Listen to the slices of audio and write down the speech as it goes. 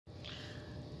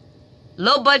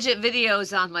low budget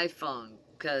videos on my phone.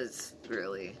 Because,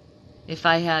 really, if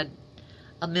I had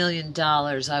 $1 million,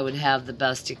 I would have the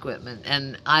best equipment.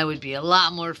 And I would be a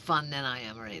lot more fun than I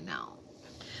am right now.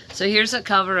 So here's a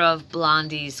cover of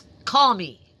Blondie's Call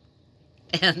Me.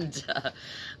 And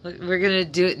we're going to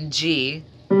do it in G.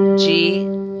 G,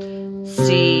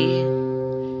 C,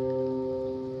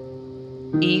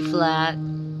 E flat,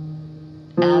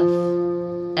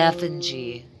 F and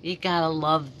G. You gotta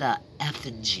love the F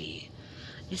and G.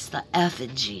 It's the F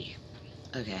and G.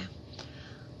 Okay.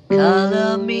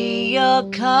 Color me your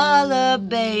color,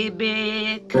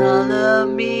 baby. Color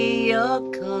me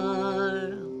your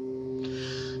car.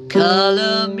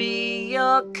 Color me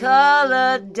your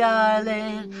color,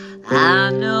 darling.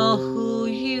 I know who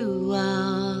you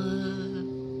are.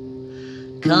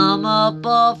 Come up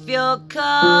off your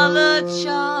color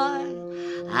chart.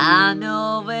 I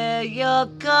know where you're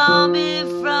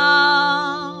coming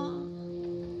from.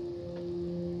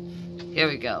 Here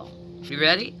we go. You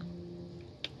ready?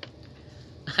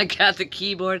 I got the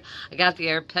keyboard. I got the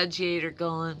arpeggiator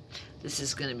going. This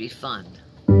is going to be fun.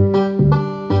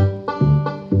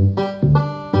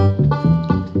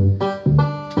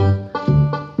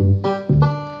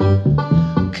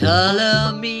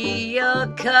 Color me your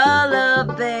color,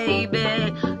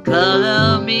 baby.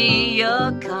 Color me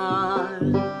your car.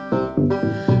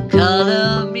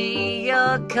 Color me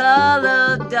your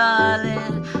color,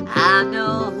 darling. I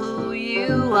know who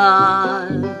you are.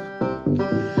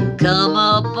 Come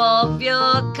up off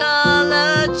your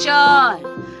color chart.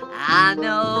 I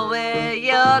know where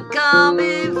you're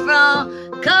coming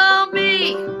from. Call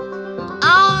me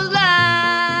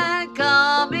online.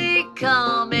 Call me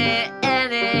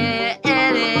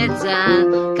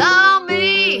anytime. Call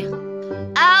me,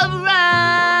 I'll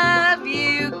arrive.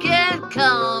 You can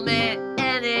call me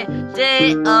any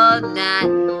day or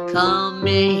night. Call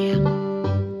me.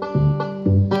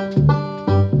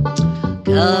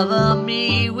 Cover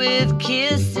me with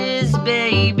kisses,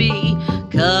 baby.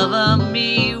 Cover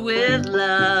me with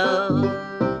love.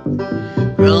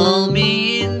 Roll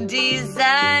me in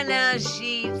designer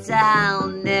sheets. I'll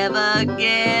never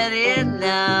get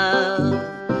enough.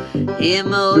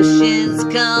 Emotions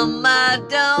come, I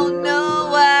don't know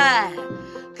why.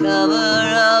 Cover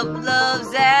up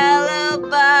love's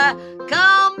alibi.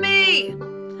 Call me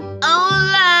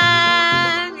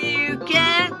online. You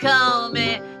can call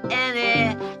me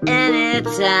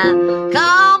anytime.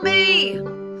 Call me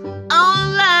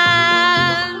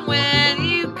online. When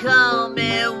you call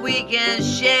me, we can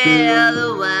share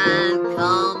the wine.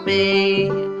 Call me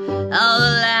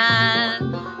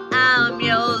online. I'm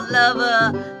your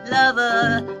lover,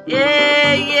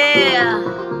 yeah.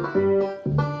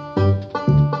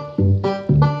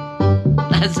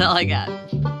 That's all I got.